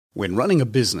When running a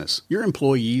business, your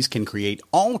employees can create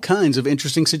all kinds of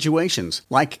interesting situations,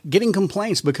 like getting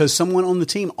complaints because someone on the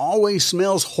team always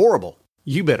smells horrible.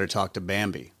 You better talk to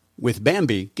Bambi. With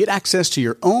Bambi, get access to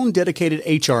your own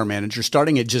dedicated HR manager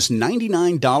starting at just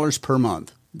 $99 per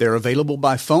month. They're available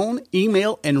by phone,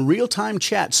 email, and real-time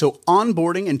chat so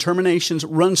onboarding and terminations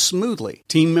run smoothly,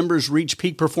 team members reach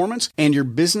peak performance, and your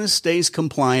business stays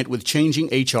compliant with changing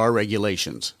HR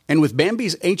regulations. And with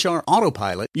Bambi's HR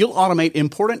Autopilot, you'll automate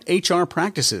important HR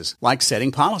practices like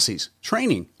setting policies,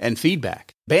 training, and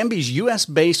feedback. Bambi's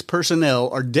U.S.-based personnel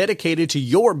are dedicated to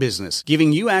your business,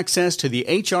 giving you access to the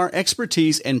HR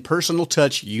expertise and personal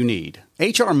touch you need.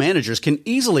 HR managers can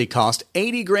easily cost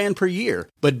 $80,000 per year,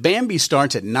 but Bambi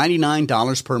starts at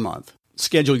 $99 per month.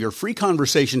 Schedule your free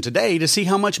conversation today to see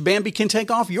how much Bambi can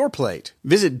take off your plate.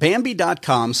 Visit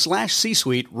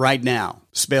Bambi.com/C-Suite right now.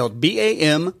 Spelled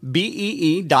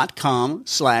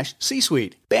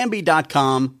BAMBEE.com/C-Suite.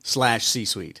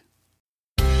 Bambi.com/C-Suite.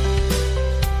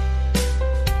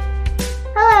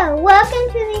 Hello, welcome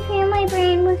to the Family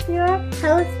Brain with your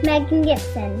host, Megan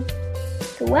Gibson.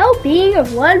 The well-being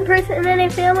of one person in a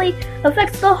family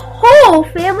affects the whole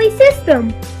family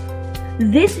system.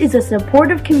 This is a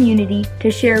supportive community to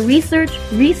share research,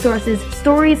 resources,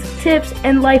 stories, tips,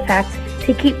 and life hacks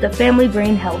to keep the family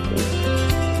brain healthy.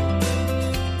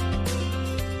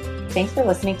 Thanks for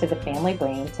listening to The Family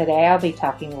Brain. Today I'll be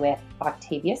talking with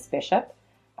Octavius Bishop.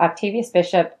 Octavius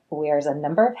Bishop wears a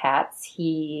number of hats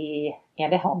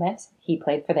and a helmet. He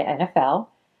played for the NFL,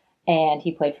 and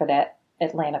he played for the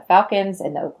Atlanta Falcons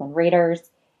and the Oakland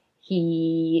Raiders.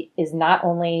 He is not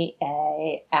only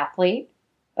an athlete,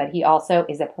 but he also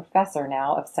is a professor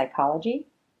now of psychology.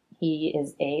 He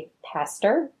is a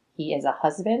pastor. He is a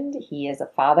husband. He is a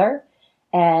father.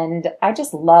 And I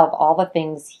just love all the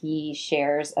things he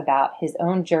shares about his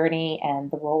own journey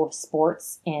and the role of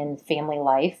sports in family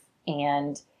life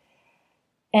and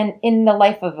in the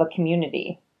life of a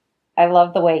community. I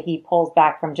love the way he pulls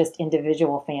back from just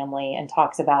individual family and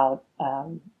talks about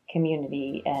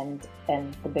community and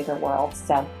the bigger world.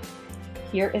 So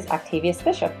here is Octavius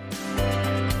Bishop.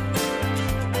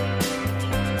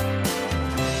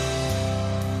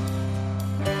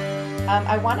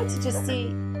 I wanted to just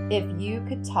see if you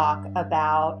could talk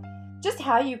about just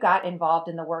how you got involved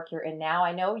in the work you're in now.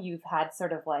 I know you've had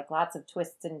sort of like lots of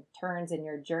twists and turns in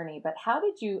your journey, but how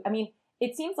did you,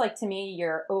 it seems like to me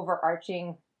your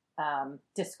overarching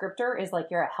descriptor is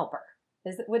like you're a helper.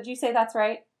 Would you say that's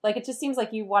right? Like it just seems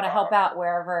like you want to help out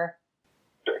wherever.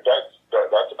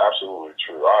 That's absolutely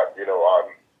true. I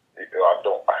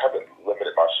haven't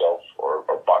limited myself or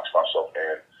boxed myself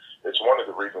in. It's one of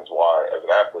the reasons why, as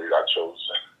an athlete, I chose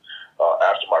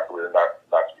after my career not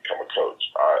to become a coach.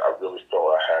 I really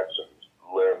felt I had some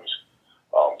limbs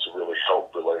to really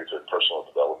help related to personal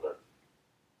development.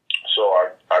 So I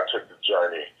took the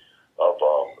journey of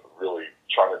really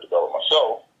trying to develop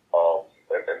myself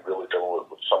and really dealing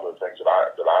with some of the things that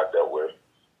I dealt with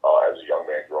as a young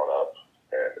man growing up.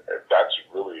 And that's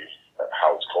really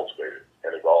how it's cultivated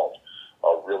and evolved,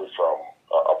 really from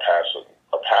a past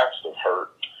of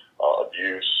hurt,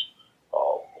 abuse,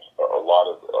 a lot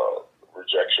of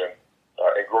rejection,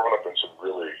 and growing up in some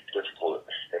really difficult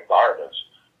environments,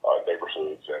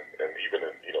 neighborhoods, and even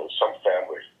in some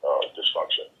family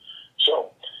dysfunction.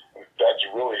 So that's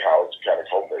really how it's kind of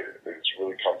culminated. It's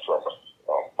really come from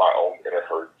my own inner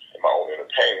hurt and my own inner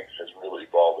pain has really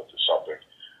evolved into something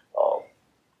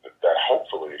that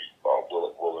hopefully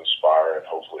will inspire, and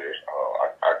hopefully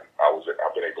I've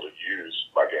been able to use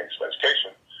my gaining some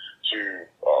education to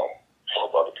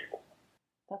help other people.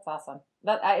 That's awesome.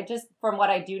 But from what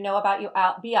I do know about you,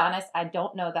 I'll be honest, I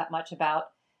don't know that much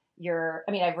about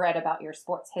I've read about your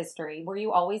sports history. Were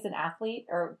you always an athlete,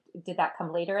 or did that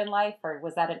come later in life, or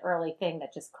was that an early thing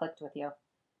that just clicked with you?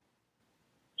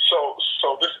 So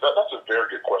that's a very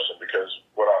good question, because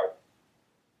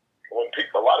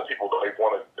a lot of people, they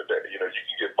want to, you can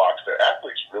get boxed in.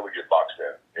 Athletes really get boxed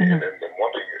in. Mm-hmm. And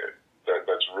one thing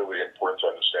that's really important to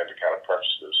understand to kind of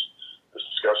preface this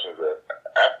discussion is that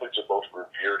athletes are both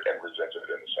revered and resented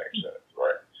in the same sentence,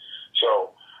 right?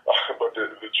 So, but the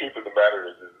truth of the matter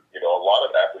is, a lot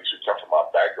of athletes who come from my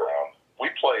background, we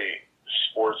play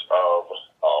sports of,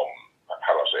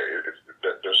 how do I say it?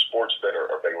 There's sports that are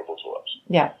available to us.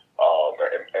 Yeah.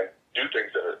 And do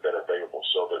things that are available.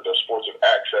 So there's sports of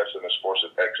access and there's sports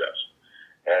of excess.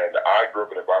 And I grew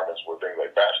up in environments where things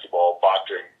like basketball,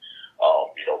 boxing,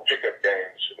 pickup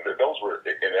games, those were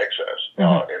in excess.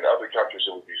 Mm-hmm. In other countries,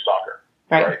 it would be soccer,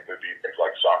 right? It would be things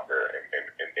like soccer in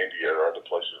India or other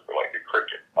places like the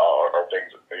cricket or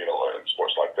things, and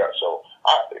sports like that. So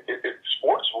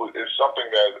sports is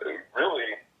something that really,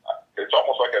 it's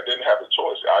almost like I didn't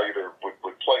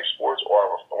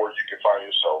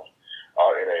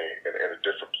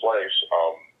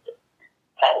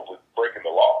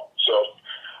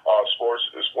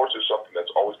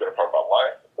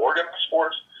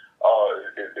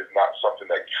is not something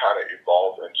that kind of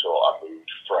evolved until I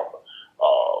moved from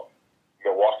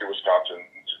Milwaukee, Wisconsin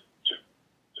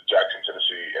to Jackson,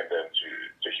 Tennessee, and then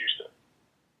to Houston,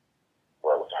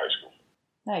 where I went to high school.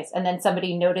 Nice. And then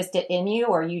somebody noticed it in you,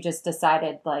 or you just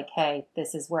decided like, hey,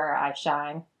 this is where I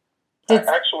shine?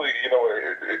 Actually, it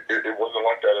wasn't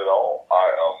like that at all.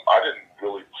 I didn't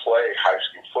really play high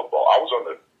school football. I was on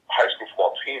the high school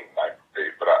football team in ninth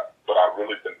grade, but I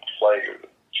really didn't play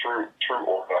true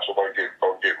organized football. I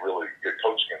get really good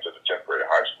coaching into the 10th grade of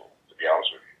high school, to be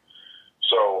honest with you.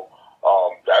 So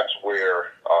that's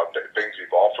where things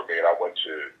evolved for me, and I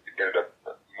ended up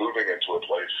moving into a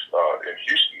place in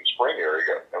Houston, Spring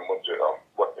area, and went to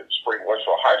Spring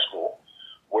Westfield High School,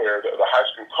 where the high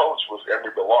school coach was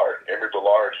Emory Billard. Emory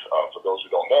Billard, for those who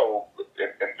don't know,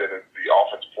 invented the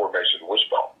offensive formation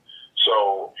wishbone.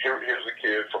 So here's a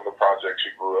kid from the projects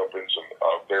who grew up in some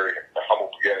very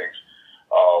humble beginnings,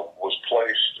 was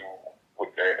placed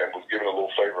and was given a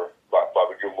little favor by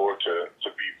the good Lord to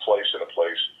be placed in a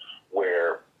place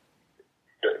where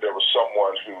there was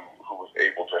someone who was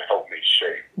able to help me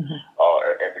shape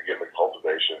and begin the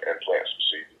cultivation and plant some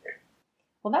seeds in me.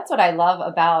 Well, that's what I love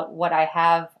about what I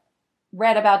have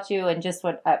read about you, and just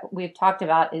what we've talked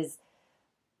about is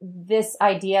this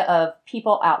idea of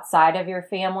people outside of your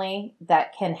family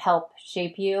that can help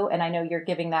shape you. And I know you're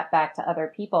giving that back to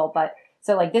other people, but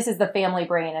so like this is the family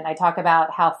brain. And I talk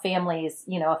about how families,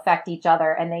 affect each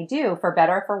other, and they do, for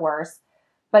better or for worse.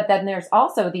 But then there's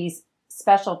also these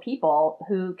special people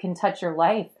who can touch your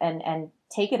life and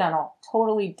take it on a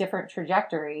totally different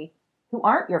trajectory, who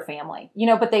aren't your family,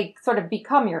 but they sort of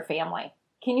become your family.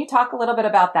 Can you talk a little bit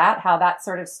about that, how that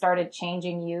sort of started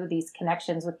changing you, these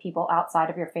connections with people outside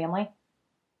of your family?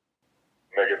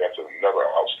 Megan, that's another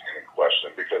outstanding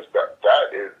question, because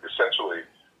that is essentially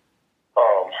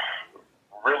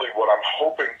really what I'm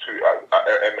hoping to, and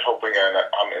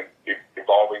I'm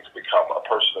evolving to become a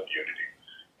person of unity.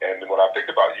 And when I think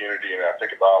about unity, and I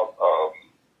think about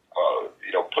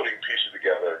putting pieces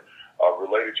together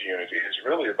related to unity, it's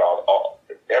really about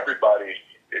everybody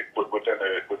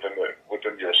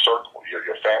within your circle,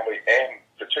 your family, and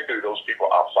particularly those people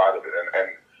outside of it. And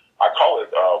I call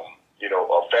it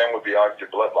a family beyond your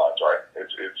bloodlines, right?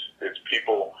 It's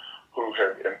people who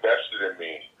have invested in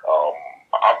me.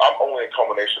 I'm only a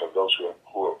culmination of those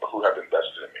who have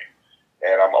invested in me,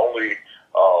 and I'm only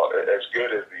as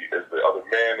good as the other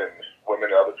men and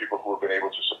women and other people who have been able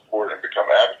to support and become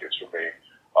advocates for me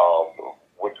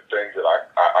with the things that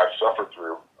I suffered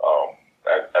through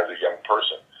as a young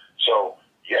person. So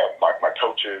yeah, my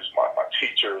coaches, my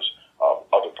teachers,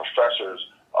 other professors,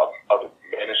 other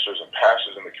ministers and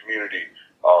pastors in the community,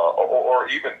 or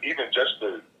even just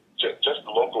the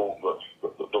local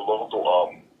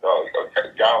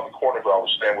guy on the corner who I would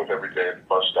stand with every day at the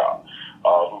bus stop,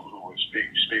 who would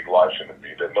speak life into me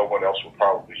that no one else would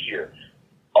probably hear.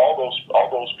 All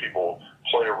those people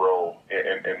play a role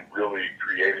in really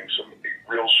creating some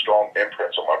real strong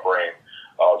imprints on my brain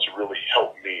to really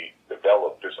help me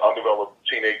develop this undeveloped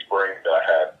teenage brain that I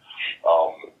had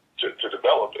to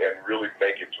develop and really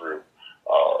make it through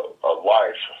a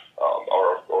life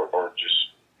or just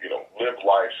live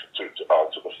life to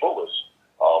the fullest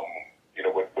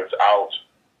without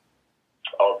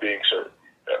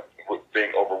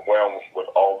being overwhelmed with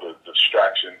all the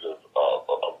distractions of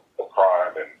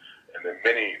crime and the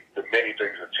many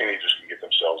things that teenagers can get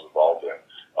themselves involved in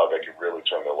that can really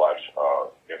turn their life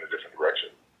in a different direction.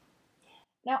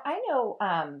 Now, I know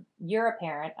you're a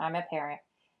parent, I'm a parent,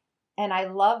 and I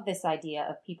love this idea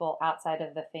of people outside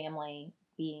of the family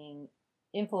being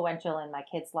influential in my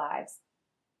kids' lives.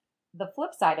 The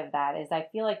flip side of that is I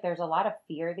feel like there's a lot of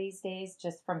fear these days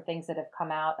just from things that have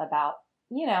come out about,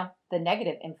 the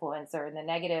negative influence or the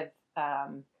negative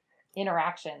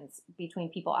interactions between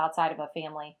people outside of a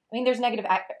family. I mean, there's negative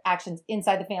actions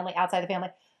inside the family, outside the family.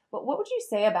 But what would you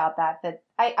say about that? That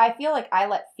I feel like I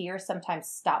let fear sometimes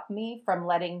stop me from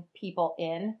letting people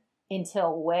in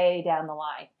until way down the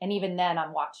line. And even then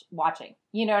I'm watching,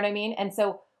 you know what I mean? And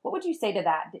so what would you say to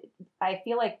that? I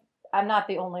feel like I'm not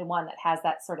the only one that has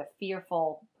that sort of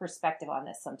fearful perspective on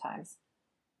this sometimes.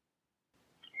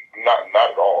 Not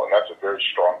at all. And that's a very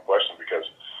strong question, because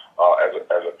as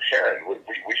a parent,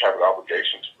 we have an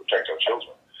obligation to protect our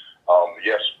children.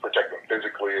 Yes, protect them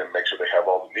physically and make sure they have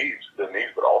all their needs,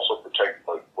 but also protect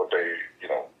what they,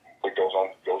 what goes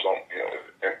on,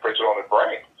 and puts it on their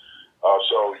brain.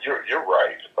 So you're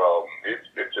right. It's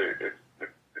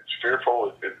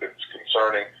fearful. It's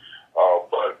concerning.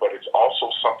 But it's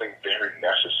also something very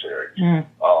necessary.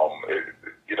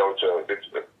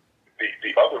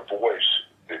 The other voice.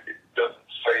 It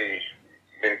doesn't say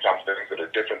many times things that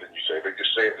are different than you say. They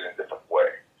just say it in a different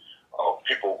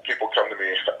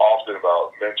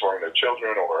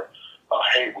children, or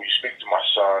hey, will you speak to my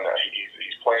son?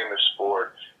 He's playing this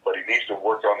sport, but he needs to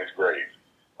work on his grades.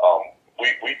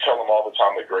 We tell them all the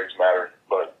time that grades matter,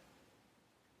 but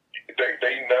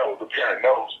they know, the parent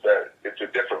knows that it's a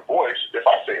different voice if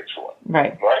I say it to him.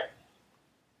 Right. Right?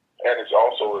 And it's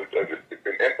also a different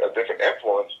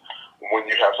influence when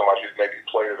you have somebody who's maybe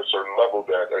played at a certain level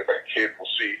that a kid will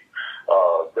see.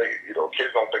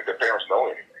 Kids don't think their parents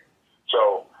know anything.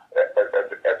 So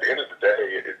at the end of the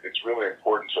day, it's really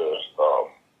important to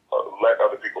let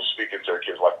other people speak into their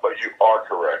kids' life. But you are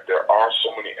correct. There are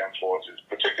so many influences,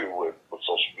 particularly with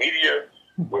social media,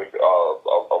 with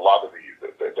a lot of the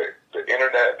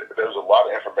internet. There's a lot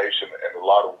of information and a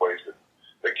lot of ways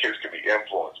that kids can be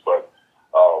influenced. But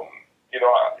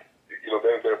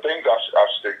there are things I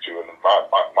stick to, and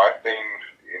my thing,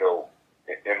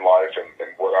 in life, and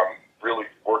what I'm really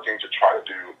working to try to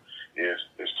do is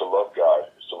to love God,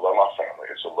 is to love my family,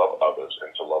 is to love others, and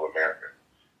to love America.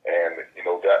 And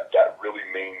that really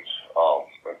means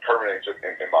and permeates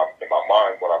in my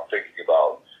mind when I'm thinking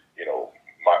about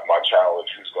my child, and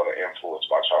who's going to influence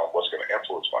my child, what's going to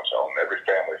influence my child. And every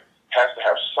family has to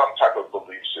have some type of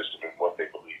belief system in what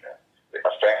they believe in.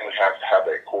 A family has to have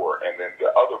that core, and then the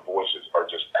other voices are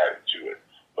just added to it.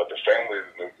 But the family is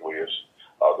the nucleus.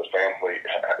 The family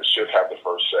should have the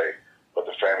first say, but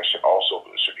the family should be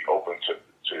open to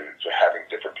having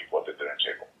different people at the dinner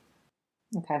table.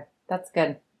 Okay, that's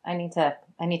good. I need to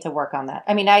work on that.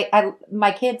 I mean,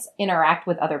 my kids interact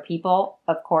with other people,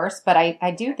 of course, but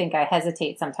I do think I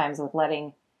hesitate sometimes with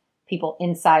letting people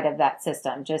inside of that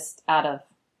system just out of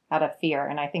fear.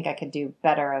 And I think I could do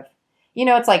better of,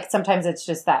 it's like sometimes it's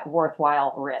just that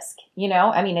worthwhile risk,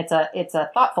 I mean, it's a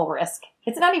thoughtful risk.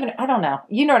 It's not even, I don't know,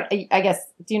 I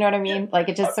guess, do you know what I mean? Like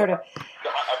it just sort of.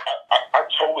 I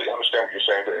totally understand what you're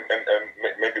saying, and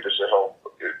maybe this will help.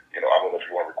 I don't know if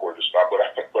you want to record this or not,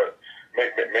 but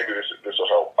maybe this will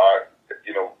help. My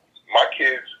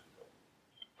kids,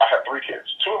 I have 3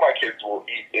 kids. 2 of my kids will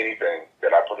eat anything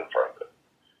that I put in front of them,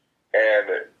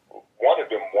 and one of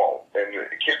them won't. And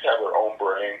the kids have their own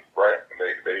brain, right? And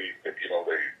they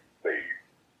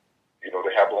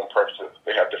have their own preferences.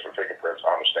 They have different fingerprints.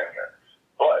 I understand that,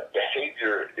 but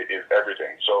behavior is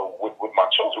everything. So with my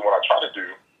children, what I try to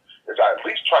do is I at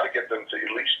least try to get them to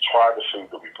at least try the food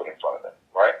that we put in front of them,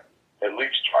 right? At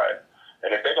least try it.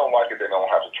 And if they don't like it, they don't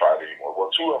have to try it anymore.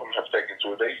 Well, 2 of them have taken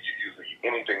to it. They usually eat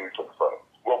anything we put in front of them.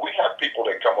 Well, we have people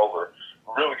that come over,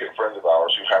 really good friends of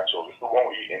ours who have children who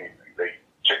won't eat anything. They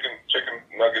chicken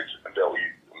nuggets, and they'll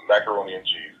eat macaroni and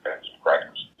cheese and some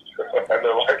crackers. And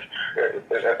they're like,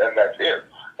 and that's it.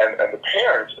 And the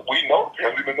parents, we know the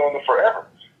parents, we've been knowing them forever.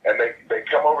 And they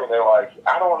come over and they're like,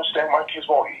 I don't understand, my kids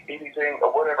won't eat anything or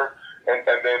whatever. And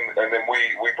then we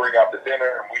bring out the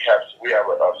dinner, and we have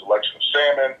a selection of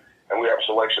salmon, and we have a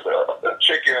selection of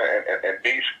chicken and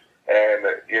beef, and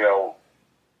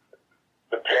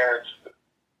the parents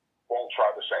won't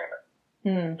try the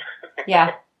salmon.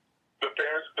 Yeah. The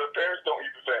parents don't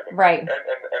eat the salmon. Right. And I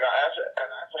asked,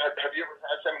 have you ever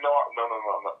had salmon? No.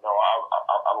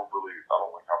 I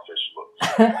don't like how fish looks.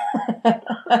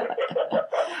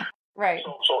 Right.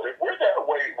 So if we're that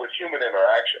way with human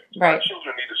interaction, right. Our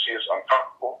children need to see us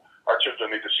uncomfortable. Our children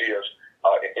need to see us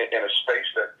in a space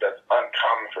that's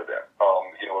uncommon for them.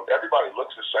 If everybody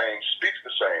looks the same, speaks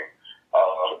the same,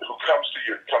 who comes to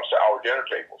our dinner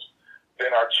tables,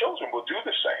 then our children will do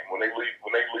the same when they leave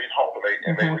home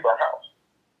and they leave our house.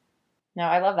 No,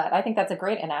 I love that. I think that's a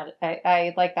great analogy.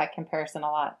 I like that comparison a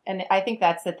lot. And I think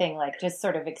that's the thing, like just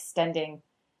sort of extending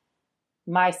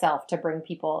myself to bring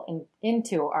people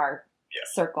into our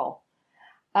circle.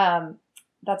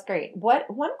 That's great.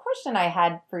 One question I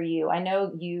had for you, I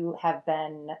know you have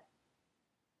been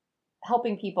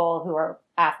helping people who are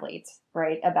athletes,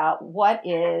 right? About what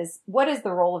is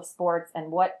the role of sports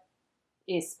and what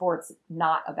is sports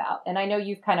not about? And I know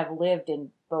you've kind of lived in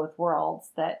both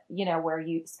worlds, that, where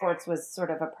sports was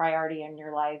sort of a priority in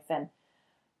your life. And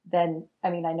then, I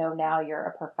know now you're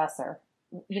a professor,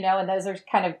 and those are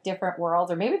kind of different worlds,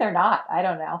 or maybe they're not, I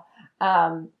don't know.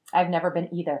 I've never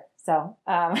been either. So,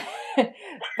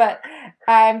 but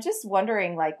I'm just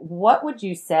wondering, like, what would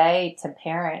you say to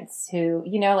parents who,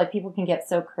 like people can get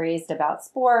so crazed about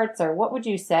sports, or what would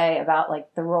you say about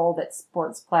like the role that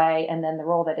sports play and then the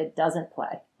role that it doesn't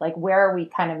play? Like, where are we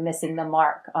kind of missing the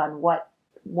mark on what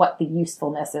the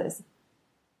usefulness is?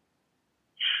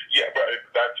 Yeah, but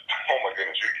that's, oh my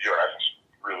goodness, you're asking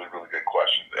really, really good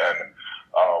questions. And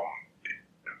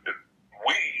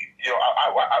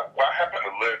I happen to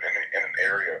live in an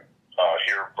area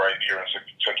right here in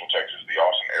Central Texas, the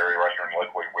Austin area, right here in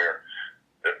Lakeway, where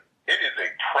it is a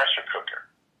pressure cooker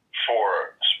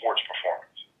for sports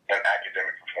performance and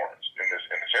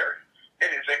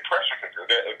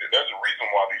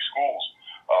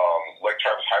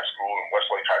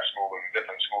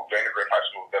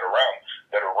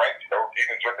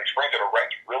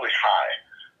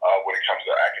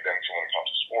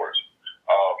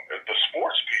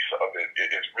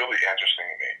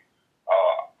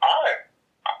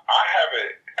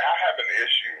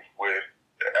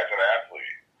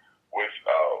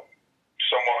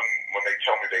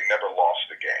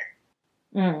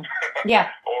Yeah.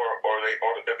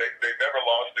 They never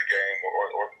lost a game,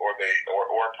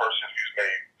 or a person who's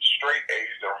made straight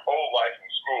A's their whole life in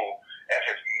school and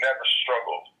has never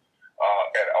struggled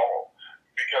at all,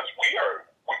 because we are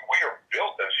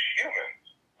built as humans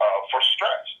for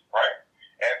stress, right?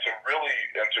 And to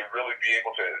really be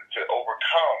able to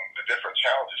overcome the different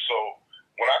challenges. So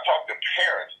when I talk to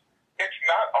parents, it's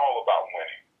not all about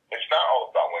winning. It's not all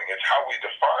about winning. It's how we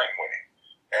define winning.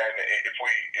 And if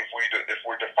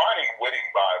we're defining winning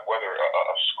by whether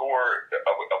a score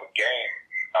of a game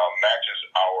matches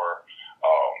our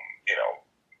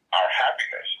our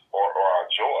happiness or our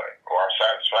joy or our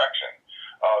satisfaction,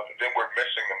 then we're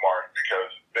missing the mark,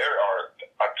 because there are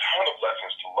a ton of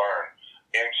lessons to learn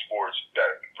in sports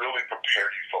that really prepare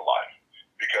you for life.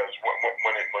 Because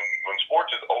when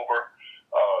sports is over,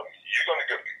 you're going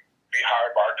to be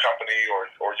hired by a company,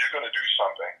 or you're going to do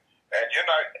something, and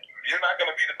you're not going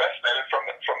to be the best at it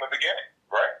from the beginning,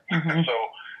 right? Mm-hmm. So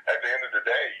at the end of the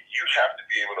day, you have to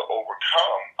be able to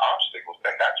overcome obstacles,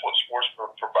 and that's what sports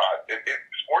provide.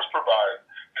 Sports provide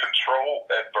controlled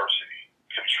adversity,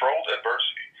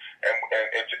 and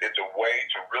it's a way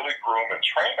to really groom and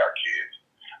train our kids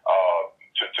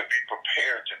to be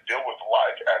prepared to deal with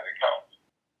life as it comes.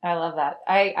 I love that.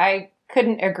 I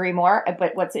couldn't agree more.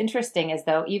 But what's interesting is,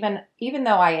 though, even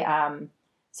though I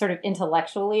sort of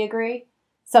intellectually agree,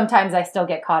 sometimes I still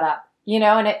get caught up,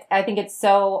 and I think it's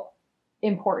so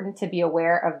important to be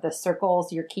aware of the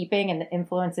circles you're keeping and the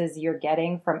influences you're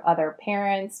getting from other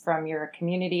parents, from your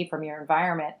community, from your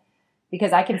environment.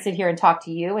 Because I can sit here and talk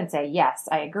to you and say, yes,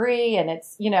 I agree. And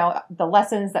it's, the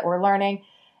lessons that we're learning.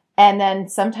 And then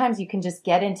sometimes you can just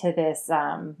get into this,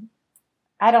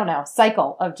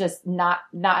 cycle of just not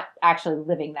actually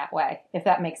living that way, if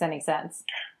that makes any sense.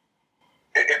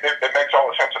 It makes all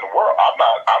the sense in the world. I'm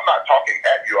not talking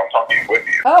at you. I'm talking with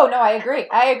you. Oh no, I agree.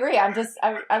 I'm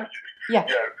yeah.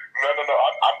 Yeah. No.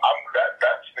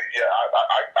 That's the, yeah.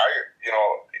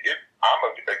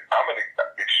 I'm an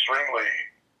extremely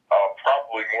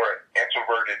probably more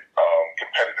introverted,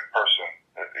 competitive person.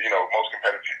 Most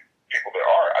competitive people there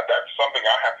are. That's something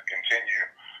I have to continue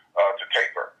to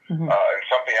taper, and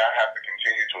something I have to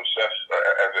continue to assess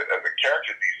as a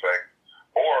character defect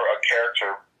or a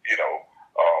character,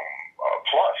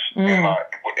 plus in my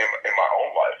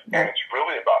own life. And it's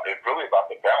really about the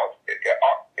balance.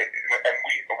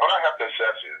 What I have to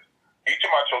assess is each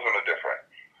of my children are different.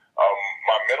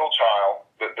 My middle child,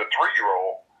 the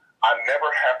 3-year-old, I never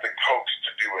have to coax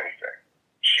to do anything.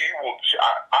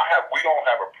 We don't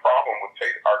have a problem with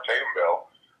our Tatum Bell,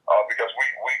 because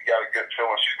we got a good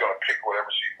feeling she's going to pick what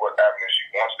avenue she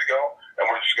wants to go, and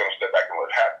we're just going to step back and let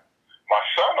it happen. My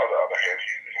son, on the other hand,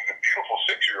 he's a beautiful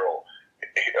 6-year-old,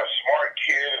 a smart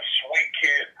kid, a sweet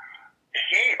kid.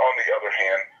 He, on the other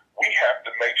hand, we have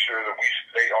to make sure that we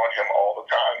stay on him all the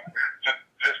time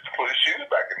to put his shoes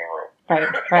back in the room.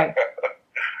 Right.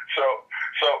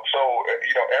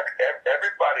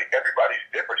 Everybody's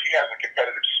different. He has a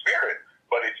competitive spirit,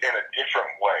 but it's in a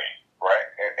different way, right?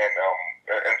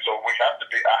 And so we have to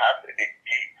be.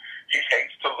 He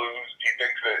hates to lose. He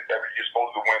thinks that you're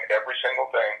supposed to win every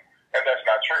single thing, and that's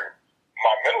not true.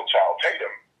 My middle child,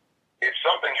 Tatum, if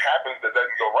something happens that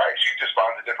doesn't go right, she just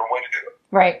finds a different way to do it.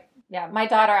 Right. Yeah. My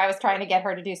daughter, I was trying to get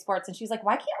her to do sports, and she's like,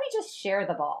 "Why can't we just share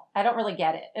the ball? I don't really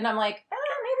get it." And I'm like,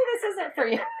 maybe this isn't for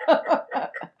you.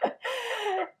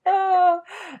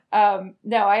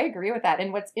 No, I agree with that.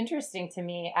 And what's interesting to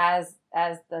me as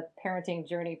the parenting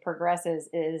journey progresses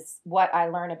is what I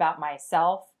learn about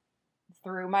myself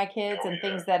through my kids and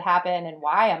things that happen, and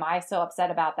why am I so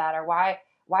upset about that, or why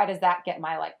does that get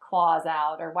my claws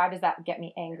out, or why does that get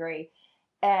me angry?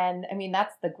 And I mean,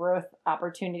 that's the growth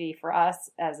opportunity for us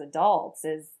as adults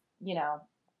is,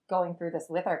 going through this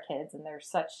with our kids, and they're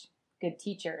such good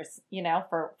teachers,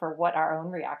 for what our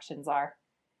own reactions are.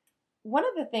 One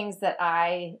of the things that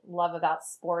I love about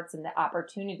sports and the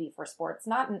opportunity for sports,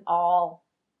 not in all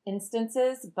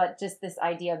instances, but just this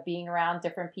idea of being around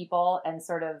different people and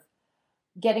sort of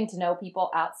getting to know people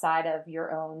outside of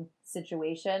your own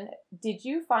situation. Did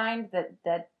you find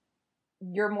that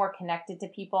you're more connected to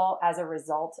people as a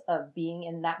result of being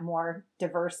in that more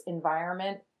diverse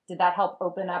environment? Did that help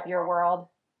open up your world?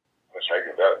 Ms.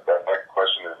 Hagan, that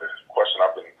question is a question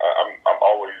I'm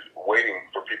always waiting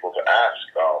for people to ask.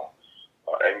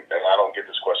 And I don't get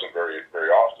this question very,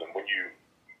 very often. When you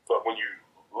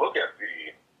look at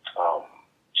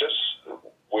just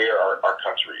where our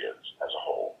country is as a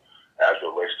whole, as it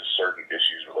relates to certain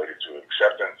issues related to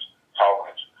acceptance,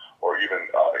 tolerance, or even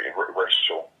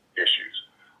racial issues,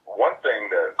 one thing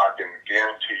that I can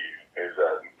guarantee you is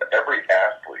that every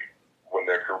athlete, when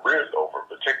their career is over,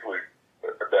 particularly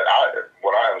when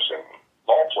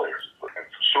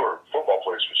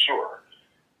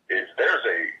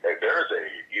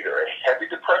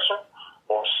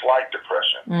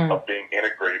of being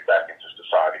integrated back into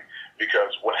society.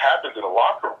 Because what happens in the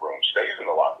locker room stays in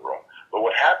the locker room, but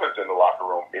what happens in the locker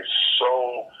room is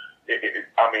so,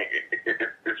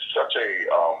 it's such a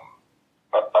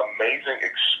amazing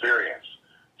experience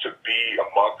to be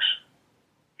amongst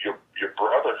your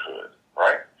brotherhood,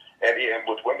 right? And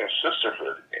with women's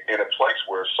sisterhood in a place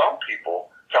where some people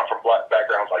come from black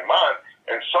backgrounds like mine,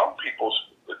 and some people's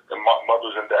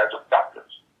mothers and dads are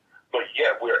doctors. But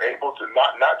yet we're able to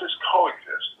not just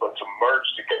coexist, but to merge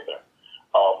together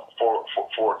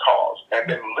for a cause, and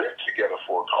then live together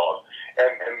for a cause.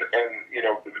 And you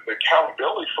know, the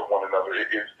accountability for one another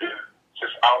is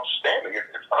just outstanding.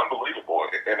 It's unbelievable,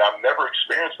 and I've never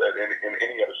experienced that in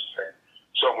any other setting.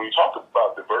 So when you talk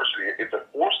about diversity, it's a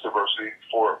forced diversity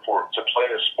to play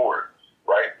a sport,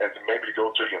 right? And to maybe to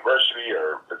go to a university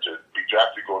or to be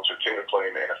drafted, go to a team to play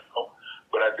in the NFL.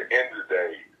 But at the end of the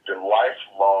day, the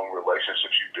lifelong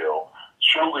relationships you build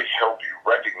truly help you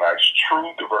recognize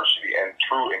true diversity and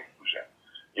true inclusion.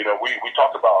 You know, we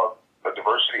talk about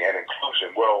diversity and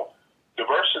inclusion. Well,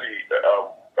 diversity,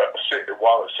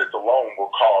 while it sits alone, will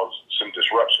cause some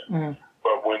disruption. Mm.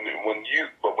 But when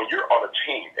you're on a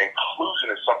team, inclusion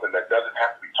is something that doesn't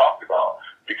have to be talked about,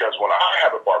 because when I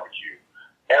have a barbecue,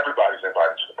 everybody's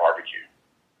invited to the barbecue.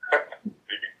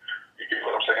 You get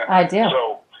what I'm saying? I do.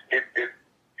 So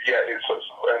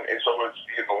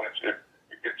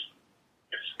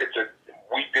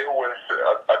we deal with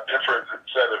a different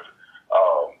set of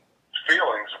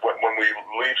feelings when we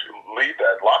leave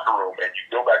that locker room and you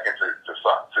go back into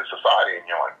society and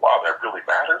you're like, wow, that really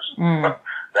matters. Mm.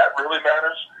 That really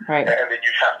matters. Right. And then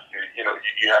you have to,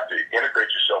 you have to integrate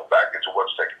yourself back into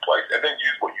what's taking place, and then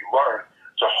use what you learn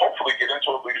to hopefully get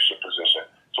into a leadership position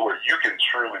to where you can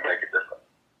truly make a difference.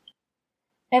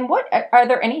 And are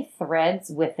there any threads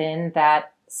within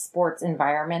that sports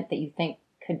environment that you think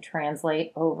could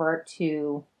translate over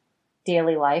to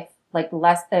daily life? Like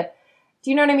do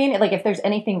you know what I mean? Like if there's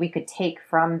anything we could take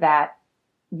from that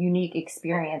unique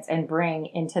experience and bring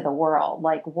into the world,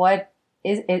 like what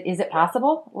is it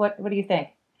possible? What do you think?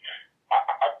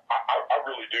 I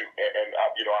really do. And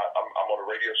I'm on a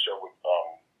radio show with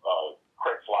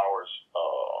Craig Flowers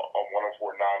on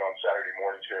 104.9 on Saturday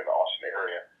mornings here in the Austin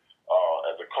area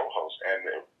as a co-host,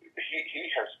 and he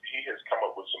has come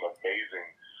up with some amazing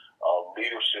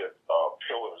leadership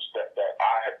pillars that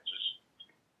I have just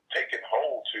taken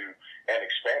hold to and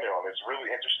expanded on. It's really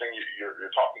interesting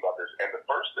you're talking about this, and the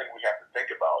first thing we have to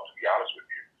think about, to be honest with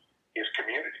you, is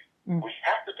community. Mm. We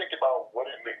have to think about what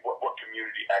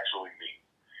community actually means.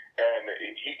 And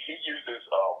he uses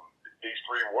these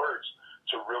three words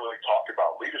to really talk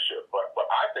about leadership. But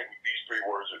I think these three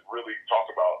words really talk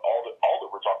about all that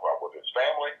we're talking about, whether it's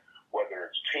family, whether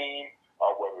it's team,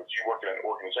 whether it's you working in an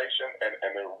organization,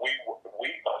 and then we,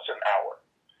 us, and our.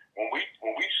 When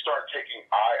we start taking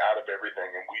I out of everything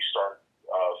and we start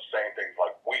saying things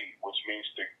like we, which means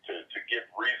to give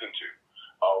reason to,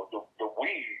 the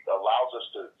we allows us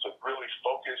to really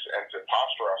focus and to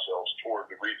posture ourselves toward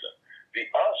the reason. The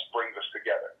us brings us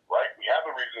together, right? We have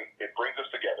a reason, it brings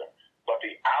us together, but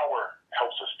the our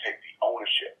helps us take the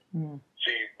ownership. Mm.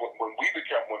 See, when we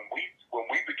become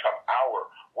our,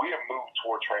 we have moved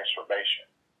toward transformation.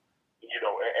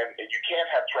 And you can't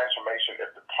have transformation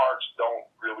if the parts don't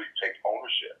really take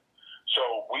ownership. So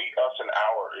we, us, and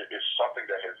our is something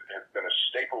that has been a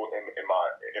staple in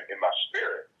my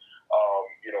spirit.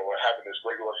 Having this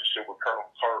great relationship with Colonel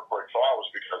Craig Flowers,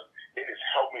 because it has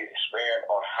helped me expand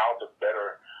on how to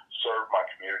better serve my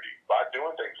community by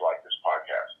doing things like this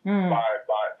podcast,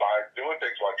 by doing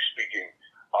things like speaking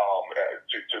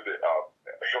to the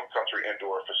Hill Country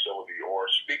Indoor Facility, or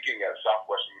speaking at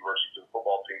Southwestern University to the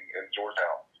football team in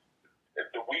Georgetown.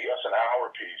 The we, us, and our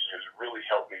piece has really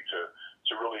helped me to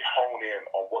really hone in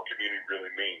on what community really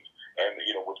means. And,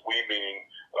 with we meaning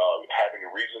having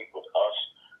a reason, with us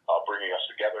bringing us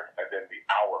together, and then the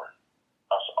our,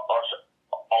 us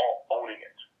all owning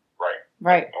it, right?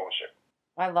 Right. Ownership.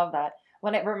 I love that.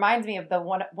 When it reminds me of the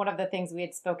one of the things we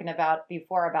had spoken about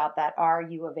before about that, are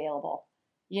you available?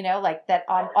 Like that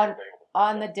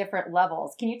on the different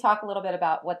levels. Can you talk a little bit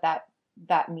about what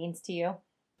that means to you?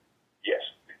 Yes.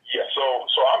 Yeah. So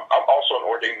I'm also an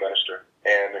ordained minister,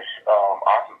 and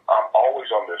I'm always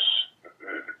on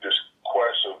this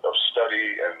quest of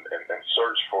study and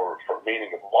search for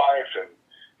meaning of life, and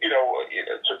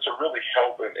to really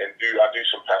help and I do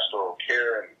some pastoral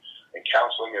care and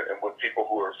counseling and with people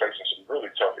who are facing some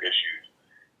really tough issues.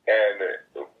 And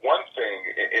one thing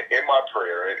in my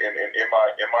prayer and in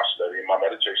my study, in my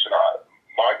meditation,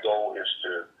 my goal is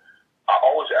I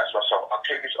always ask myself,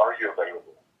 Octavius, are you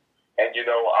available?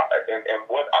 And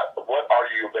what are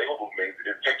you available means,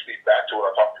 it takes me back to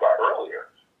what I talked about earlier.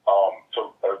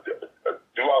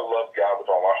 Do I love God with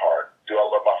all my heart? Do I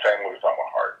love my family with all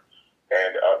my heart?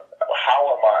 And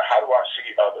how do I see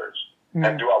others? Mm-hmm.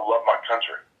 And do I love my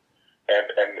country? And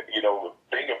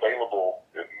being available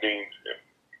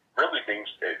really means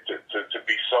to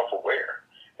be self-aware.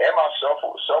 Am I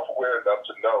self-aware enough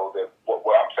to know that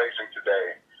what I'm facing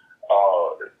today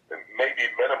may be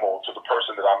minimal to the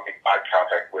person that I make eye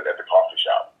contact with at the coffee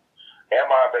shop? Am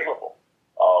I available?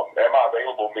 Am I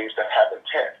available means to have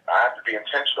intent. I have to be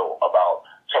intentional about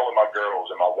telling my girls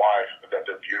and my wife that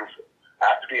they're beautiful. I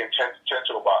have to be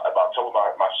intentional about telling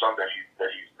my son that he's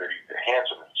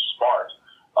handsome and smart,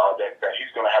 that he's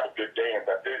going to have a good day, and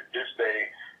that this day,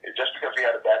 just because he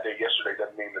had a bad day yesterday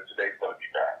doesn't mean that today's going to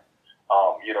be bad.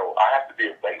 I have to be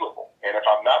available. And if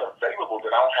I'm not available,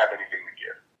 then I don't have anything to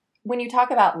give. When you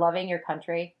talk about loving your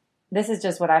country, this is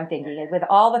just what I'm thinking. With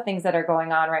all the things that are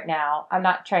going on right now, I'm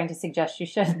not trying to suggest you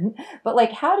shouldn't,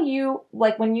 but how do you,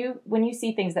 when you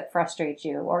see things that frustrate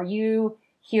you, or you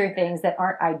hear things that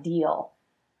aren't ideal,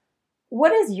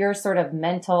 what is your sort of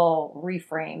mental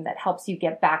reframe that helps you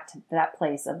get back to that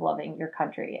place of loving your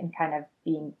country and kind of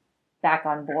being back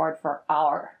on board for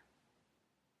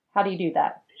how do you do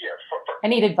that? Yeah, I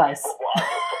need advice. As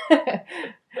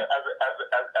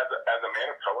a man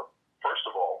of color, first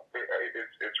of all,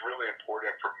 it's really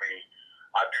important for me.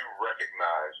 I do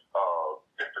recognize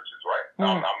differences, right?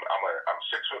 I'm 6'5"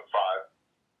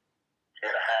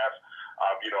 and a half.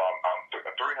 I'm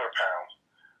 300 pounds.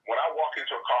 When I walk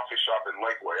into a coffee shop in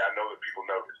Lakeway, I know that people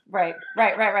notice. Right.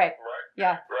 Right?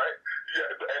 Yeah. Right? Yeah,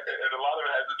 and a lot of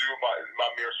it has to do with my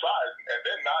mere size, and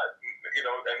then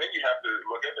and then you have to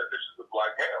look at that. This is a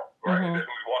black male, right? Mm-hmm.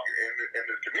 Who's walking in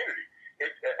this community.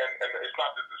 And it's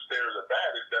not that the stares are bad;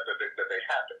 it's that they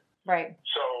happen. Right.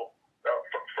 So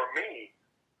for me,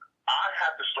 I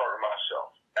have to start with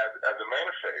myself as a man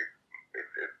of faith.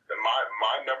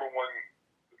 My number one,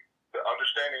 the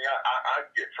understanding I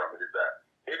get from it is that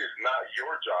it is not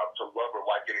your job to love or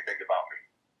like anything about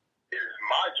me. It is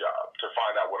my job to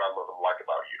find out what I love and like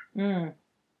about you. Mm.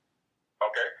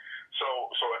 Okay? So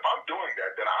if I'm doing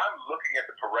that, then I'm looking at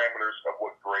the parameters of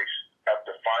what grace, of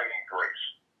defining grace,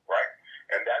 right?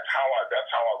 And that's how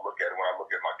I look at it when I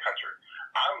look at my country.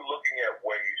 I'm looking at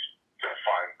ways to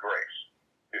find grace,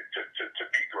 to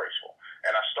be graceful.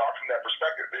 And I start from that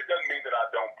perspective. It doesn't mean that I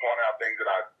don't point out things that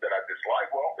I dislike.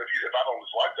 Well, if I don't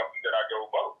dislike something, then I go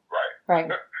vote, right? Right.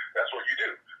 That's what you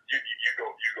do.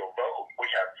 You go vote. We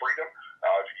have freedom.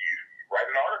 If you write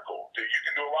an article, you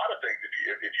can do a lot of things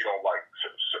if you don't like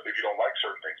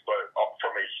certain things. But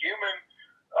from a human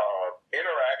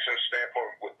interaction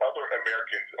standpoint with other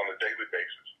Americans on a daily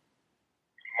basis,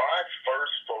 my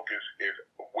first focus is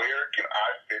where can I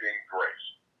fit in grace,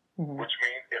 mm-hmm. which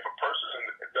means if a person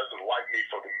doesn't like me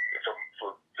for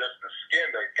just the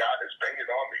skin that God has painted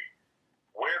on me,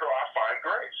 where do I find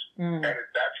grace? Mm. And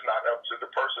that's not up to the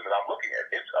person that I'm looking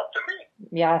at; it's up to me.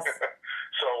 Yes.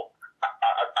 So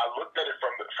I looked at it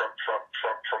from a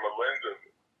lens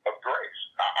of grace.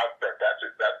 That's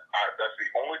it. That's the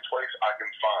only place I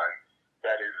can find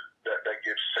that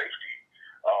gives safety,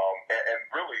 and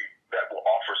really that will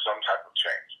offer some type of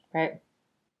change. Right.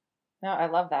 No, I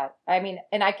love that. I mean,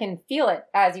 and I can feel it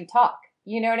as you talk.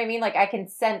 You know what I mean? I can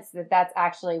sense that that's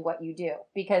actually what you do,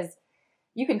 because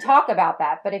you can talk about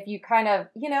that, but if you kind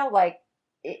of,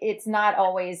 it's not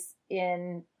always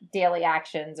in daily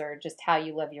actions or just how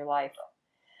you live your life.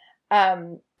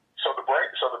 So the brain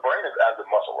is as a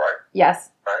muscle, right?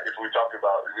 Yes. Right. If we talk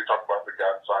about the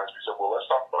God and science, we said, well, let's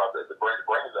talk about the brain. The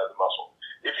brain is as a muscle.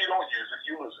 If you don't use it,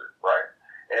 you lose it, right?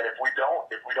 And if we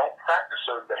don't practice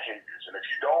certain behaviors, and if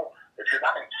you're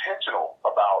not intentional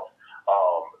about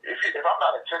if I'm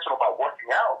not intentional about working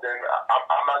out, then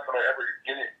I'm not going to ever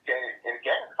gain any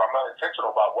gains. If I'm not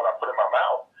intentional about what I put in my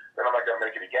mouth, then I'm not going to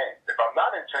make any gains. If I'm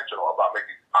not intentional about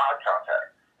making eye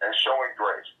contact and showing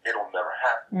grace, it'll never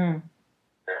happen. Mm.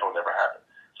 It'll never happen.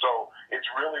 So it's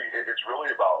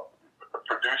really about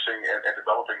producing and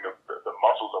developing the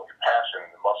muscles of compassion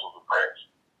and the muscles of grace.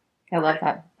 I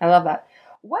love that.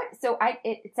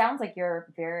 It sounds like you're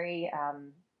very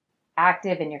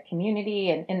active in your community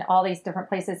and in all these different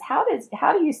places. How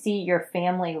do you see your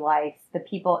family life, the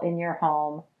people in your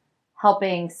home,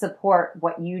 helping support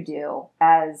what you do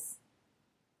as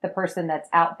the person that's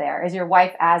out there? Is your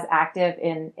wife as active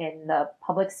in the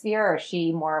public sphere, or is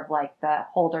she more of the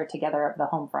holder together of the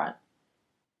home front?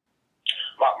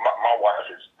 My wife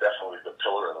is definitely the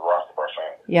pillar and the rock of our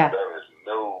family. Yeah. There is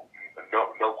no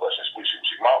question.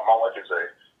 My wife is a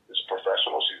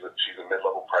professional. She's a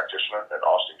mid-level practitioner at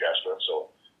Austin Gastro. So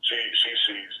she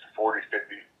sees 40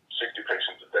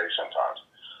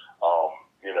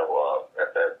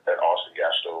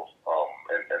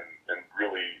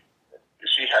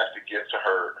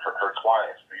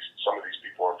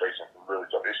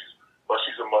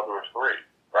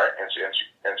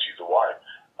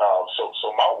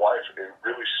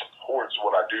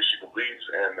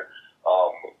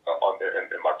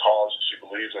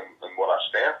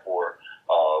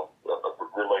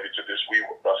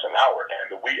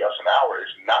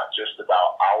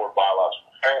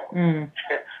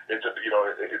 It's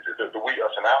the we,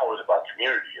 us, and our is about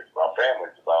community. It's about family.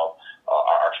 It's about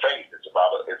our faith. It's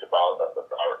about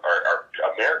our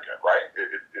America, right?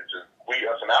 It's a we,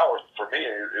 us, and ours. For me,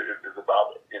 is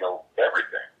about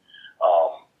everything.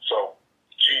 So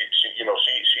she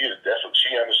is definitely,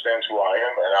 she understands who I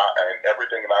am, and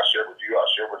everything that I share with you, I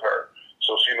share with her.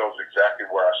 So she knows exactly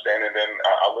where I stand, and then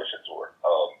I listen to her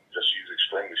because she's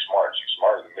extremely smart. She's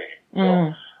smarter than me.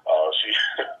 So,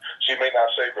 she may not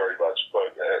say very much,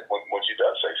 but when she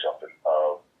does say something,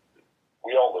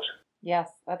 we all listen. Yes,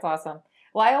 that's awesome.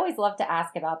 Well, I always love to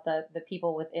ask about the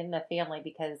people within the family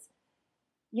because,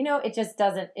 it just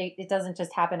doesn't it doesn't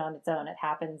just happen on its own. It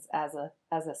happens as a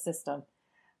system.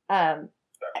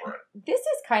 That's right. This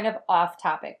is kind of off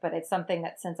topic, but it's something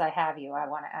that since I have you, I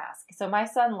want to ask. So my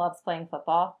son loves playing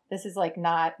football. This is like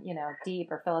not,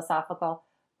 deep or philosophical,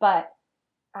 but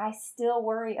I still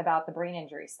worry about the brain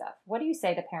injury stuff. What do you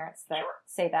say to parents that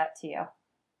say that to you?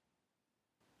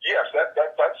 Yes,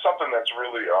 that's something that's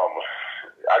really,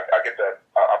 I get that,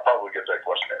 I probably get that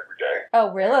question every day.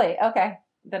 Oh, really? Okay.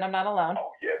 Then I'm not alone.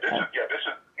 Oh, yeah, this is,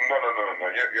 no,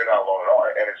 you're not alone at all.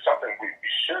 And it's something we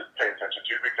should pay attention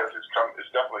to because it's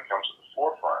definitely comes to the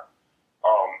forefront.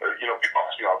 People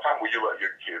ask me all the time, will you let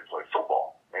your kid play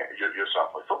football? Your son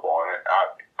play football? And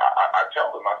I tell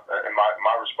them, and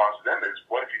my response to them is,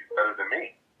 what if he's better than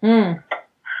me? And,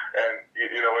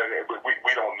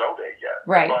 we don't know that yet.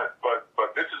 Right. But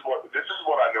this is what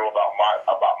I know about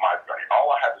my journey.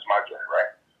 All I have is my journey,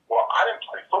 right? Well, I didn't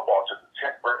play football until the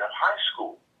 10th grade of high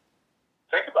school.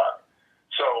 Think about it.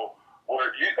 So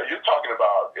where you're talking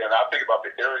about, and I think about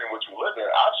the area in which we live in,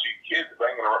 I see kids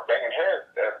banging heads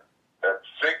at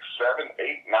 6, 7,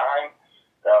 8, 9,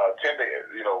 10 days.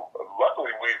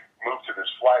 Luckily we've moved to this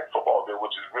flag football deal,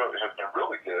 which has been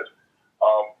really good.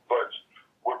 But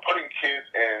we're putting kids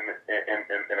in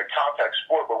a contact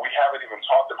sport, but we haven't even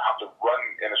taught them how to run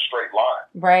in a straight line.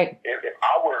 Right. If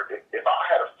I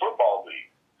had a football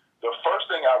league, the first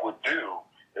thing I would do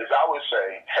is I would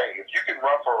say, hey, if you can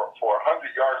run for 100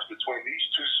 yards between these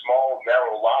two small,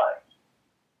 narrow lines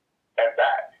and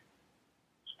back,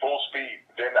 full speed,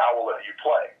 then I will let you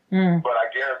play. But I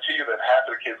guarantee you that half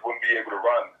of the kids wouldn't be able to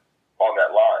run on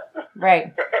that line. Right.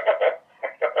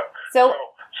 So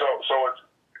it's,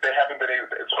 they haven't been able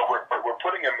to, so we're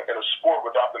putting them in a sport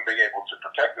without them being able to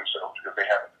protect themselves because they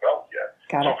haven't developed yet.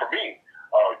 So for me,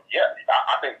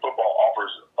 I think football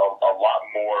offers a lot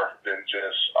more than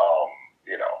just,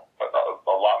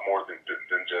 a lot more than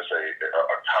just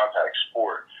a contact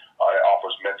sport. It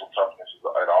offers mental toughness.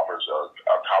 It offers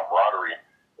a camaraderie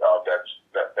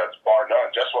that's bar none.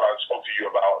 Just what I spoke to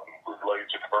you about related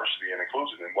to diversity and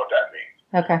inclusion and what that means.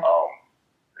 Okay.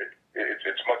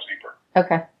 It's much deeper.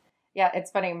 Okay. Yeah,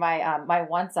 it's funny. My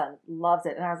one son loves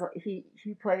it, and I was like, he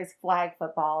plays flag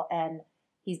football, and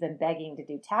he's been begging to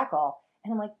do tackle,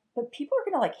 and I'm like, but people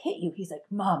are gonna hit you. He's like,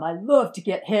 Mom, I love to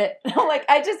get hit. I'm like,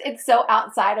 it's so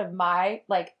outside of my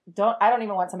I don't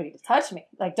even want somebody to touch me.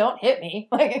 Don't hit me.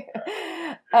 My wife's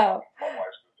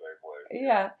the same way.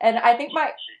 Yeah, and I think she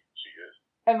is.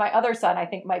 And my other son, I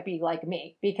think, might be like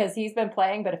me because he's been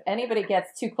playing. But if anybody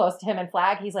gets too close to him in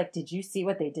flag, he's like, did you see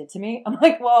what they did to me? I'm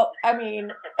like, well, I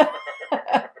mean,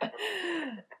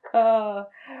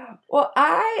 well,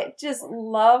 I just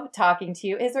love talking to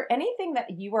you. Is there anything that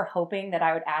you were hoping that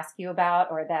I would ask you about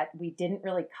or that we didn't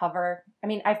really cover? I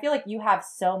mean, I feel like you have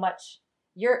so much,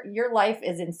 your life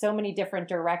is in so many different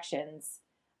directions.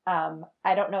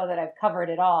 I don't know that I've covered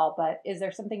it all, but is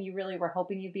there something you really were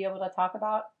hoping you'd be able to talk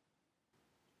about?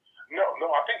 No,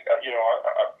 I think,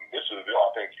 this is the deal.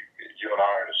 I think you and I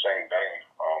are in the same vein,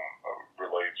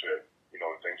 related to, the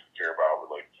things we care about,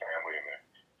 related to family and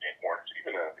the importance,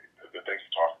 even the things we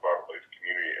talk about related to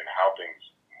community and how things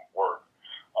work.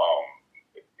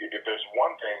 If there's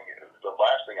one thing, the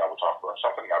last thing I would talk about,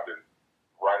 something I've been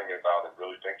writing about and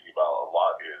really thinking about a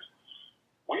lot is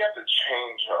we have to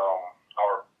change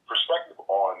our perspective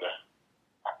on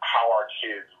how our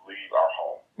kids leave our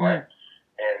home, right?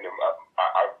 And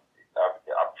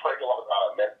I've prayed a lot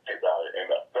about it, meditate about it, and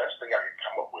the best thing I can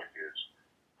come up with is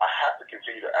I have to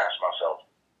continue to ask myself,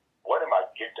 what am I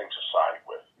gifting society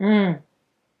with?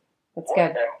 That's what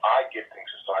good. am I gifting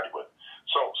society with?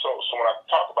 So when I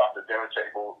talk about the dinner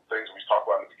table, things we talked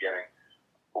about in the beginning,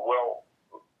 well,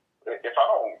 if I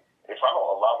don't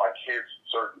allow my kids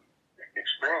certain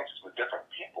experiences with different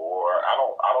people, or I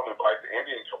don't invite the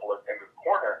Indian couple in the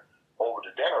corner over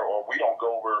to dinner, or we don't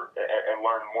go over and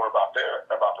learn more about their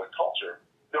culture,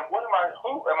 then who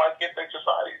am I gifting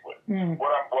society with?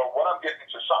 What I'm gifting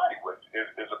society with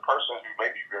is a person who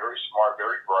may be very smart,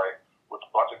 very bright, with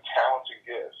a bunch of talents and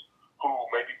gifts, who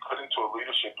may be put into a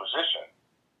leadership position,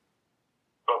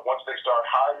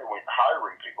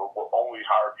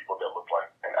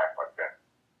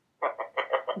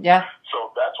 Yeah.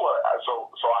 So that's what.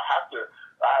 So I have to.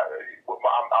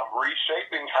 I'm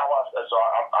reshaping how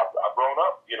I've grown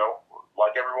up.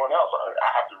 Like everyone else, I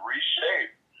have to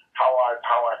reshape how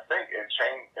I think and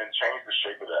change the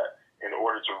shape of that in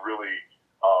order to really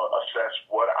assess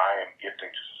what I am gifting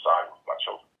to society with my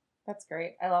children. That's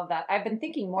great. I love that. I've been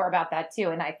thinking more about that too.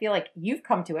 And I feel like you've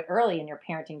come to it early in your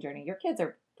parenting journey. Your kids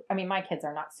are, my kids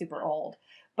are not super old,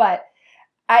 but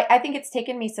I think it's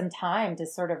taken me some time to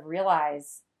sort of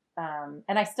realize, and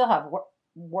I still have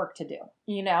work to do,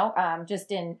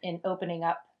 just in opening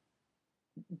up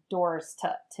doors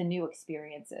to new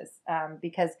experiences.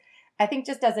 Because I think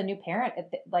just as a new parent,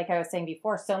 like I was saying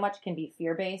before, so much can be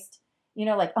fear-based.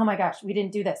 Like, oh my gosh, we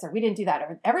didn't do this or we didn't do that,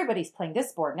 or everybody's playing this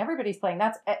sport and everybody's playing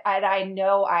that. I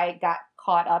know I got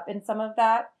caught up in some of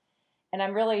that, and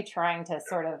I'm really trying to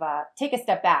sort of take a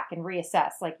step back and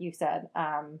reassess, like you said.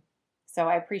 So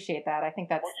I appreciate that. I think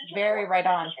that's very right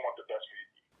on. You just want the best for you.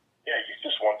 Yeah, you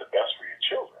just want the best for your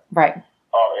children. Right. And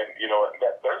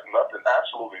there's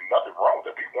absolutely nothing wrong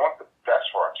with it. We want the best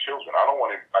for our children. I don't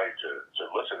want anybody to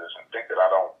listen to this and think that I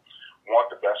don't want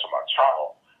the best for my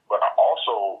child. But I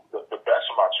also, the best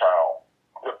for my child,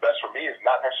 the best for me is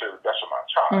not necessarily the best for my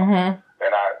child. Mm-hmm.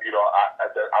 And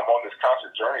I'm on this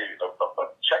constant journey of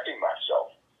checking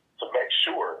myself to make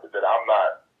sure that I'm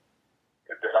not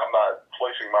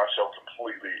placing myself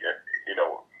completely,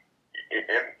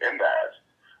 in that,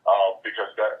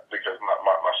 because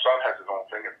my son has his own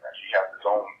thing in that. He has his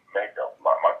own makeup.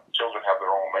 My children have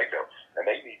their own makeup, and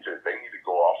they need to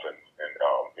go off and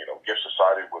give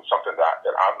society with something that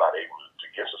I'm not able to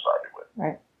give society with.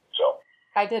 Right. So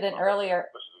I did an earlier.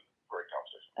 This is a great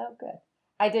conversation. Oh, good.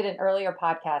 I did an earlier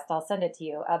podcast. I'll send it to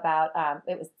you about.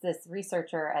 It was this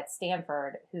researcher at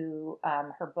Stanford who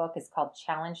her book is called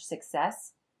Challenge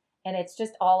Success, and it's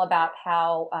just all about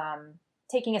how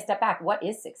taking a step back. What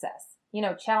is success?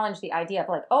 Challenge the idea of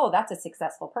like, oh, that's a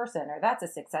successful person or that's a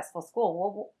successful school.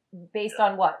 Well, based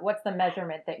on what? What's the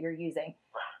measurement that you're using?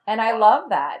 And I love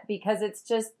that because it's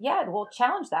just, we'll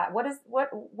challenge that. What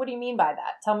do you mean by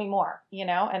that? Tell me more,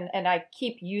 and I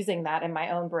keep using that in my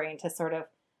own brain to sort of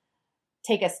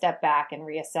take a step back and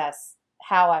reassess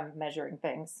how I'm measuring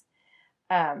things.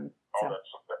 I'll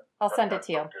send it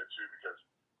to you. Good too, because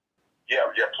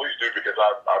please do, because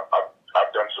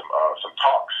I've done some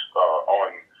talks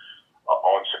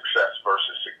on success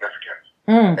versus significance,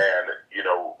 and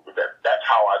that's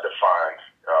how I define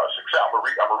success. I'm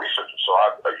a researcher, so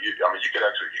you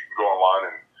can go online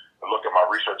and look at my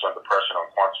research on depression, on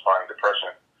quantifying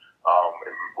depression,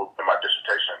 in my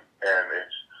dissertation, and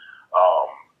it's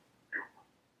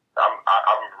I'm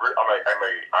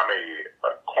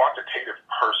a quantitative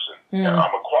person. Mm. I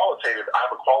have a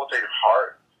qualitative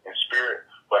heart and spirit,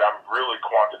 but I'm really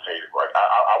quantitative. Right?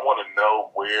 I want to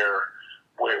know where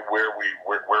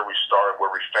we started,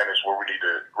 where we finished, where we need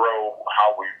to grow,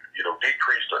 how we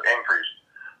decreased or increased.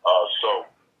 So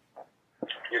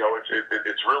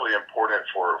it's really important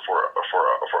for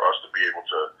us to be able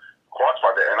to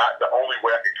quantify that. And the only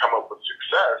way I can come up with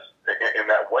success in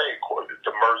that way to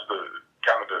merge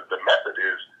the method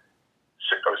is,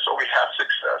 so we have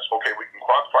success. Okay, we can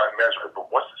quantify and measure it, but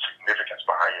what's the significance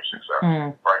behind your success?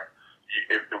 Mm. Right?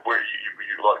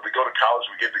 We go to college,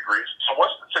 we get degrees. So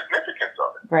what's the significance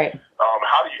of it? Right.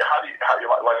 How do you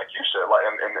like you said,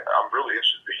 and I'm really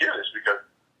interested to hear this, because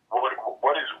what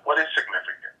is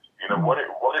significant? What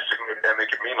is significant, and it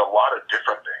can mean a lot of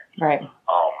different things. Right.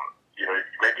 You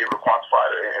may be able to quantify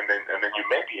it, and then you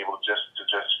may be able to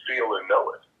just feel and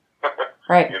know it.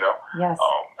 Right. Yes.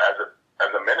 As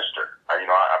a minister, I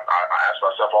ask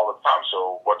myself all the time.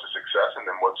 So what's a success, and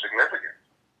then what's significant?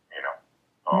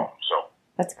 So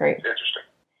that's great. Interesting.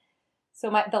 So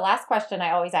the last question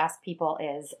I always ask people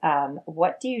is,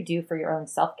 what do you do for your own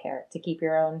self-care to keep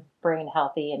your own brain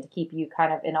healthy and to keep you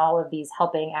kind of in all of these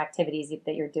helping activities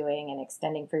that you're doing and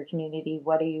extending for your community?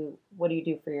 What do you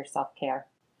do for your self-care?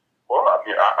 Well, I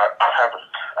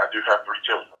do have 3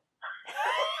 children.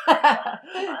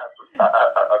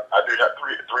 I do have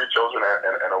three children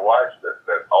and a wife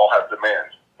that all have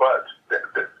demands, but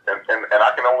and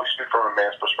I can only speak from a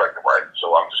man's perspective, right?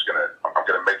 So I'm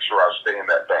gonna make sure I stay in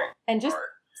that vein. And just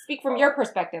speak from your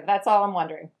perspective. That's all I'm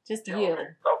wondering. Just you.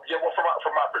 Okay. Well,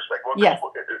 from my perspective, yes.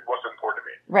 What's important to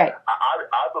me, right?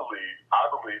 I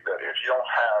believe that if you don't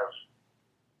have,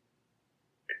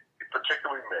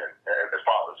 particularly men and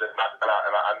fathers, and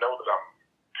I know that I'm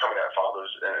coming at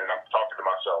fathers, and I'm talking to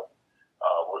myself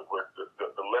with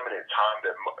the limited time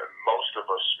that most of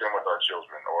us spend with our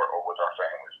children or with our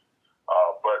families.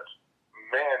 But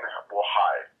men will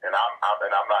hide, and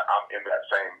I'm in that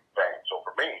same vein. So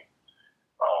for me,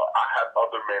 I have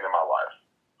other men in my life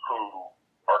who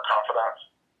are confidants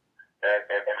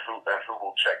and who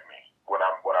will check me when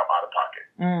I'm out of pocket.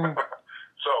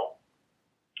 So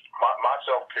my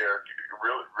self-care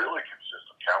really consists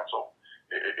of counsel.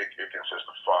 It consists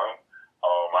of fun.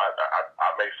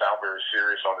 I may sound very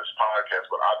serious on this podcast,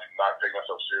 but I do not take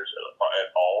myself serious at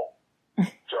all.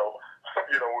 So,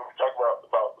 when we talk about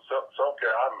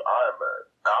self-care, I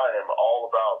am all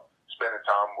about spending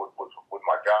time with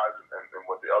my guys and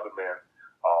with the other men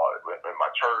in my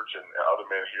church and other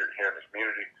men here in the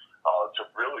community to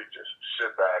really just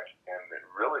sit back and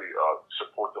really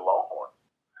support the Longhorn.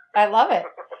 I love it.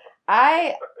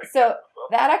 So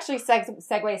that actually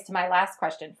segues to my last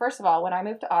question. First of all, when I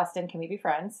move to Austin, can we be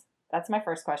friends? That's my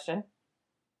first question.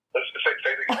 Let's say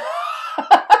it again.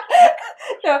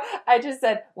 No, I just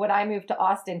said, when I move to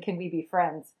Austin, can we be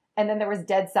friends? And then there was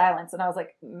dead silence, and I was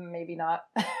like, maybe not.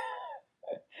 Yeah.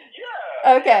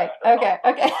 Okay.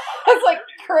 I was like,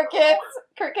 crickets.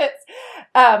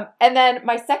 And then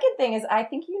my second thing is, I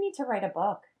think you need to write a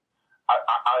book. I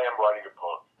am writing a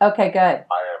book. Okay, good.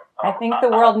 I am. I think the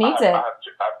world needs it. I have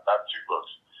 2 books.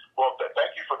 Well,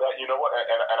 thank you for that. You know what?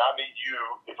 And I need you,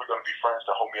 if we're going to be friends,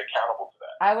 to hold me accountable to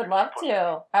that. I would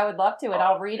love to. And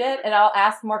I'll read it, and I'll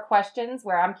ask more questions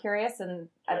where I'm curious and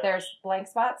there's blank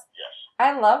spots. Yes.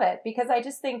 I love it because I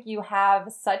just think you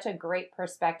have such a great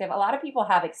perspective. A lot of people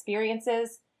have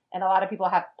experiences and a lot of people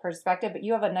have perspective, but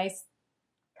you have a nice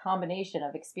combination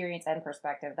of experience and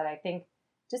perspective that I think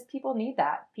just people need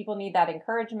that. People need that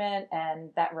encouragement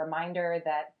and that reminder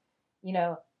that,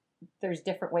 there's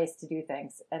different ways to do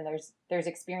things, and there's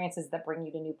experiences that bring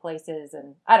you to new places.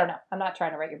 And I don't know, I'm not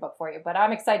trying to write your book for you, but I'm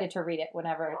excited to read it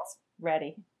whenever it's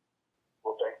ready.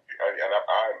 Well, thank you, and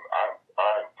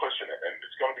I'm pushing it, and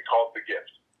it's going to be called The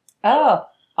Gift. Oh,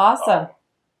 awesome!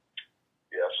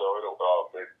 Yeah, so I'm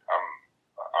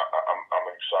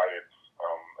excited,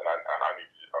 and I need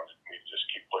to just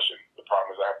keep pushing. The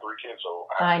problem is I have 3 kids, so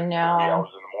I have 3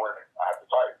 hours in the morning. I have to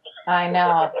type. I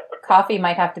know. Coffee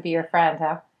might have to be your friend,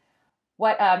 huh?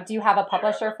 What, do you have a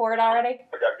publisher for it already?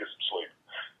 I got to get some sleep.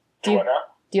 Do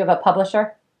you have a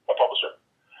publisher? A publisher.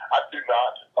 I do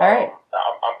not. All right.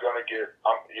 I'm going to get,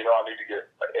 I need to get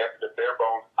the bare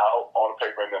bones out on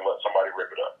paper and then let somebody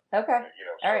rip it up. Okay.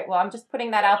 All right. Well, I'm just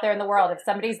putting that out there in the world. If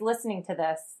somebody's listening to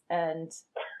this and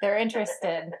they're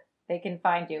interested, they can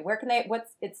find you. Where can they,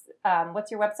 what's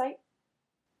your website?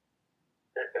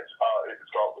 It's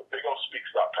called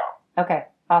BigOSpeaks.com. Okay.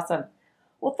 Awesome.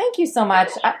 Well, thank you so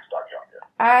much.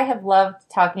 I have loved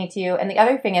talking to you. And the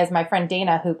other thing is, my friend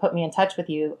Dana, who put me in touch with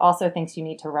you, also thinks you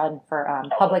need to run for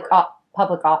public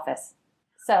office.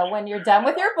 So when you're done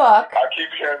with your book, I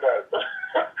keep hearing that.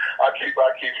 I keep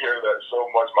hearing that so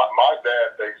much. My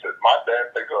dad thinks that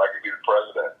I could be the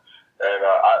president, and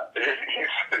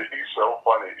he's so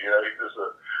funny.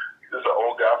 He's just an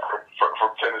old guy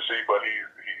from Tennessee, but he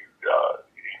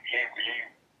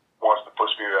wants to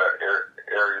push me in that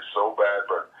area so bad.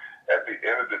 But at the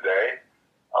end of the day,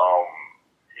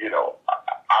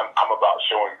 I'm about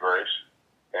showing grace,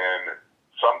 and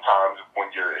sometimes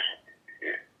when your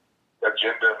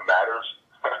agenda matters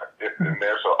in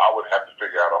there, so I would have to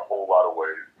figure out a whole lot of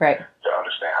ways to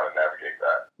understand how to navigate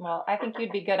that. Well, I think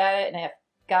you'd be good at it, and if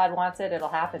God wants it, it'll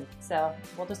happen. So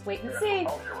we'll just wait and see.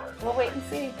 Oh, you're right. We'll wait and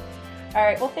see. All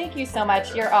right. Well, thank you so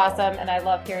much. You're awesome, and I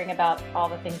love hearing about all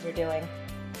the things you're doing.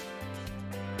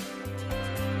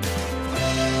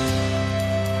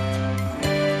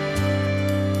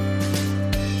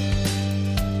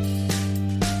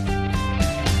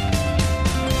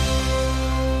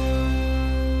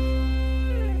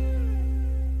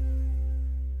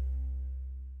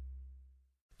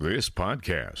 This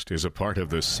podcast is a part of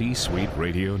the C-Suite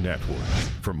Radio Network.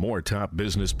 For more top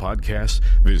business podcasts,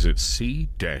 visit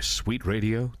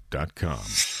c-suiteradio.com.